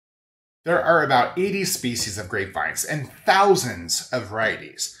There are about 80 species of grapevines and thousands of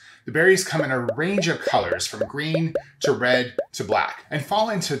varieties. The berries come in a range of colors from green to red to black and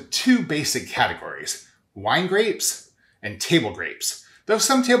fall into two basic categories: wine grapes and table grapes, though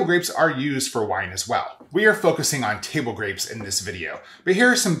some table grapes are used for wine as well. We are focusing on table grapes in this video, but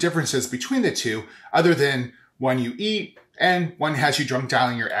here are some differences between the two other than one you eat and one has you drunk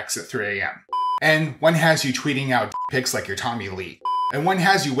dialing your ex at 3 a.m. And one has you tweeting out pics like you're Tommy Lee. And one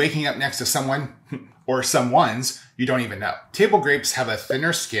has you waking up next to someone, or someones, you don't even know. Table grapes have a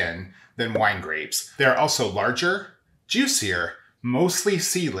thinner skin than wine grapes. They're also larger, juicier, mostly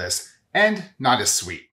seedless, and not as sweet.